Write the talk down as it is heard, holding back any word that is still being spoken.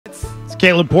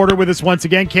Caleb Porter with us once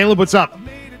again. Caleb, what's up?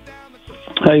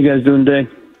 How you guys doing today?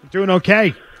 Doing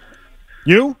okay.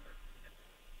 You?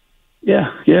 Yeah,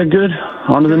 good.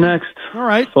 On to the next. All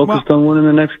right. Focused on winning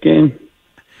the next game.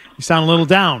 You sound a little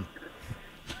down.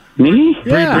 Me?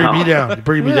 Yeah.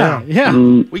 Bring me down. Yeah.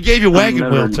 We gave you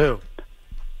wagon wheel, too.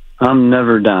 I'm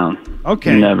never down.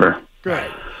 Okay. Never.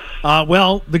 Good.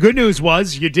 Well, the good news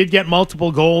was you did get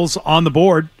multiple goals on the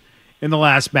board in the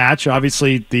last match.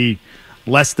 Obviously, the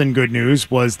less than good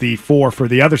news was the 4 for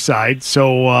the other side.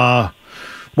 So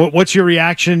what's your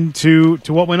reaction to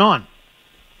what went on?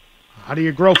 How do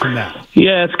you grow from that?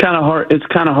 Yeah, it's kind of hard. It's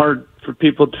kind of hard for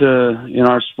people to, in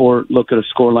our sport, look at a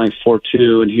scoreline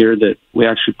 4-2 and hear that we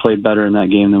actually played better in that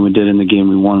game than we did in the game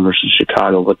we won versus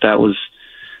Chicago. But that was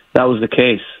the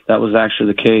case. That was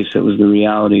actually the case. It was the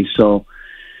reality. So,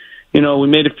 we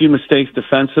made a few mistakes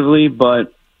defensively,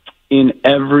 but in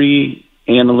every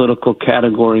analytical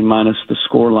category minus the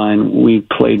scoreline, we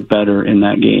played better in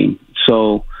that game.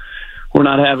 So we're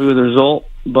not happy with the result,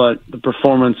 but the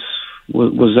performance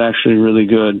was actually really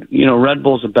good. Red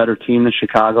Bull's a better team than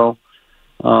Chicago.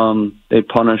 They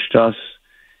punished us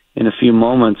in a few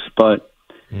moments, but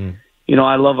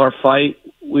I love our fight.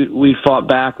 We fought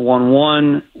back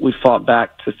 1-1. We fought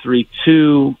back to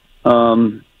 3-2.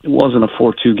 It wasn't a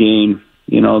 4-2 game.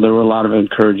 There were a lot of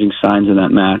encouraging signs in that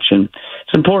match, and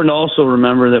it's important to also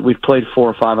remember that we've played 4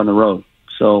 or 5 on the road.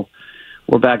 So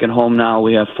we're back at home now.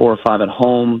 We have 4 or 5 at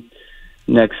home.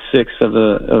 Next 6 of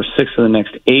the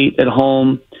next 8 at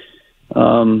home.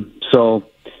 So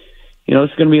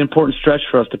it's going to be an important stretch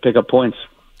for us to pick up points.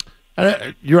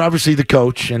 You're obviously the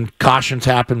coach, and cautions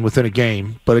happen within a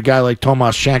game. But a guy like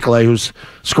Tomas Shankele, who's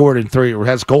scored in 3 or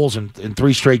has goals in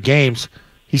 3 straight games,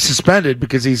 he's suspended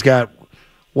because he's got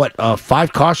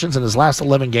 5 cautions in his last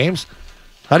 11 games.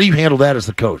 How do you handle that as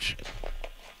the coach?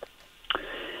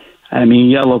 I mean,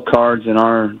 yellow cards in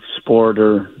our sport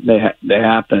they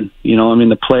happen.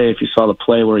 The play. If you saw the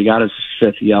play where he got his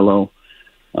 5th yellow,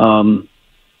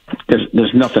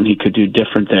 there's nothing he could do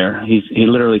different there. He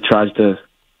literally tries to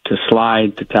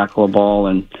slide to tackle a ball,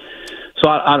 and so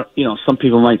I some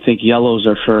people might think yellows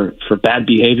are for bad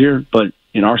behavior, but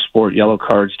in our sport, yellow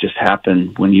cards just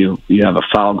happen when you have a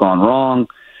foul gone wrong.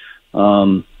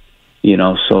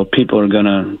 So people are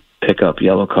gonna pick up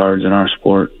yellow cards in our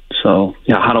sport. So,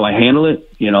 how do I handle it?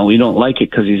 We don't like it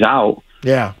because he's out.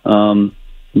 Yeah.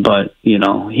 But,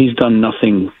 he's done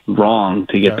nothing wrong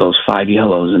to get those 5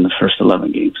 yellows in the first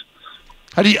 11 games.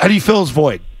 How do you fill his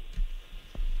void?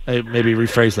 Maybe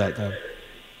rephrase that then.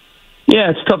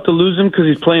 Yeah, it's tough to lose him because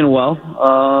he's playing well.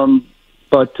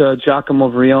 But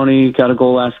Giacomo Vrioni got a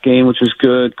goal last game, which was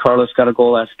good. Carlos got a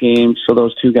goal last game. So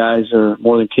those 2 guys are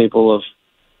more than capable of,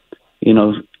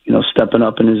 stepping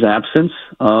up in his absence.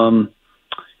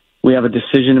 We have a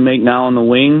decision to make now on the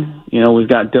wing. We've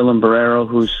got Dylan Barrero,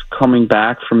 who's coming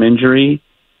back from injury.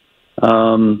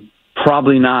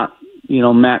 Probably not,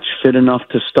 match fit enough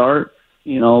to start,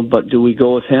 but do we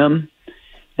go with him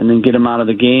and then get him out of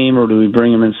the game, or do we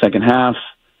bring him in second half?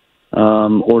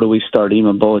 Or do we start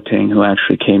Ima Boateng, who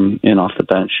actually came in off the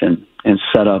bench and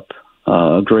set up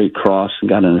a great cross and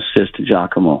got an assist to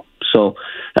Giacomo. So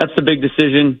that's the big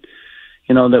decision,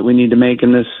 that we need to make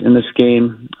in this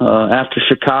game. After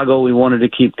Chicago, we wanted to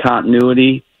keep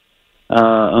continuity.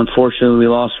 Unfortunately, we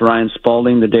lost Ryan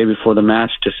Spalding the day before the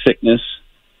match to sickness,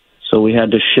 so we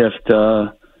had to shift.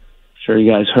 Sure, you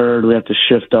guys heard we have to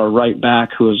shift our right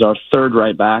back, who is our 3rd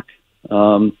right back,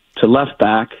 to left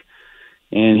back,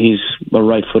 and he's a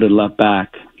right-footed left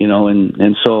back.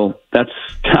 And so that's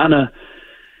kind of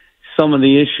some of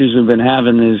the issues we've been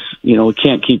having is, we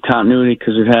can't keep continuity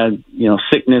because we've had,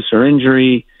 sickness or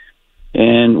injury,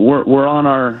 and we're on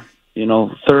our,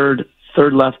 third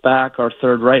left back, our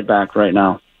 3rd right back right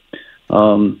now.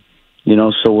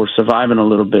 So we're surviving a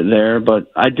little bit there, but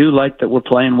I do like that we're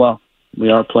playing well. We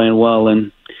are playing well,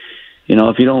 and,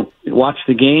 if you don't watch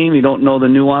the game, you don't know the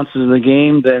nuances of the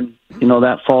game, then,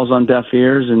 that falls on deaf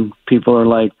ears, and people are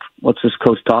like, what's this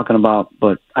coach talking about?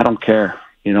 But I don't care.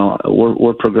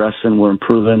 We're progressing, we're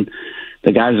improving.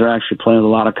 The guys are actually playing with a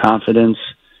lot of confidence.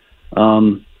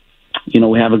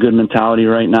 We have a good mentality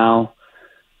right now.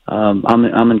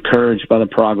 I'm encouraged by the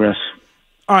progress.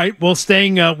 All right. Well,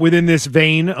 staying within this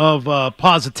vein of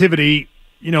positivity,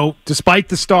 despite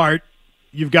the start,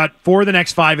 you've got 4 of the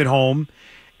next 5 at home,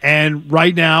 and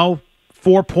right now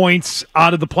 4 points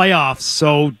out of the playoffs.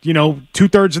 So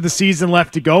 2/3 of the season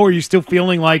left to go. Are you still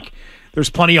feeling like there's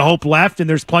plenty of hope left and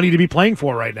there's plenty to be playing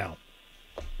for right now?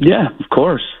 Yeah, of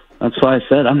course. That's why I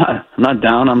said I'm not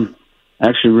down. I'm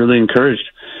actually really encouraged.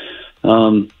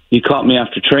 You caught me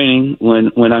after training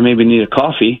when I maybe need a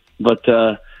coffee, but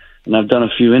and I've done a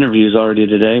few interviews already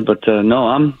today. But no,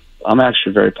 I'm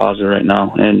actually very positive right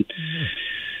now, and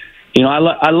you know,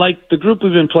 I like the group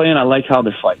we've been playing. I like how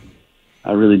they're fighting.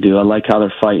 I really do. I like how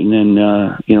they're fighting, and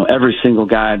you know, every single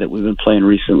guy that we've been playing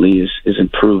recently is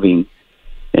improving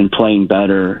and playing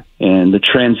better, and the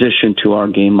transition to our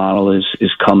game model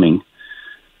is coming.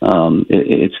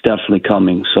 It's definitely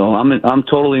coming. So I'm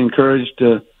totally encouraged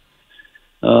to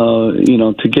you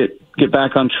know, to get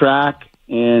back on track.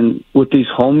 And with these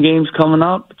home games coming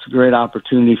up, it's a great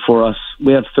opportunity for us.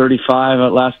 We have 35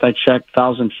 at last I checked,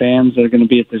 1,000 fans that are going to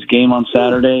be at this game on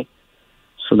Saturday.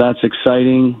 So that's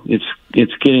exciting.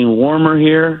 It's getting warmer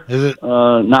here. Is it?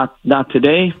 Not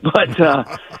today, but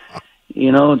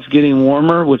you know, it's getting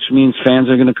warmer, which means fans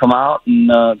are going to come out, and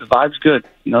the vibe's good.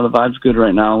 You know, the vibe's good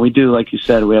right now. We do, like you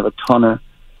said, we have a ton of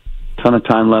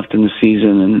time left in the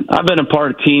season, and I've been a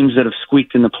part of teams that have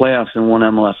squeaked in the playoffs and won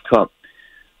MLS Cup.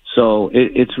 So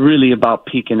it's really about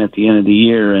peaking at the end of the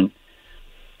year, and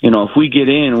you know, if we get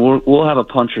in, we'll have a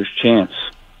puncher's chance.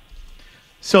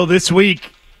 So this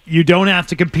week, you don't have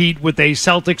to compete with a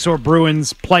Celtics or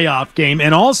Bruins playoff game,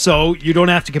 and also you don't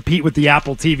have to compete with the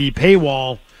Apple TV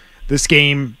paywall. This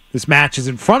match is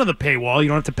in front of the paywall. You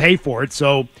don't have to pay for it.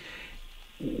 So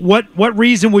what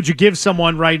reason would you give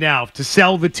someone right now to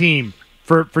sell the team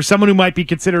for someone who might be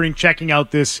considering checking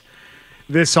out this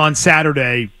on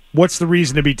Saturday? What's the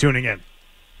reason to be tuning in?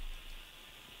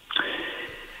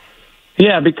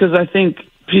 Yeah, because I think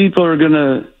people are going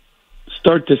to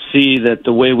start to see that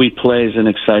the way we play is an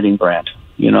exciting brand,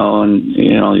 you know, and,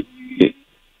 you know, it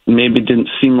maybe didn't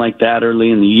seem like that early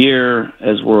in the year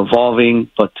as we're evolving,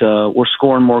 but we're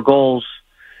scoring more goals.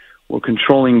 We're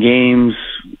controlling games.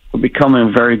 We're becoming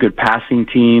a very good passing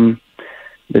team.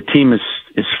 The team is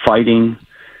fighting.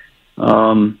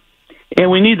 And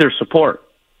we need their support.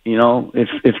 You know,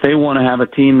 if they want to have a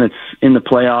team that's in the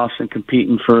playoffs and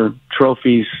competing for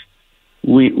trophies,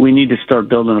 we need to start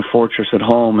building a fortress at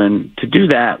home. And to do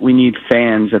that, we need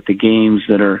fans at the games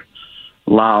that are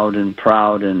loud and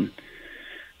proud and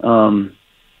you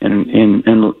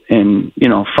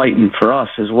know, fighting for us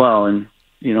as well. And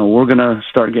you know, we're going to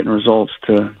start getting results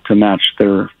to match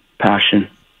their passion.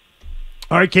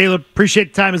 All right, Caleb,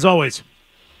 appreciate the time as always.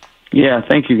 Yeah,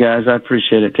 thank you guys. I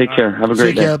appreciate it. Take care. Have a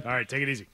great day. All right, take it easy.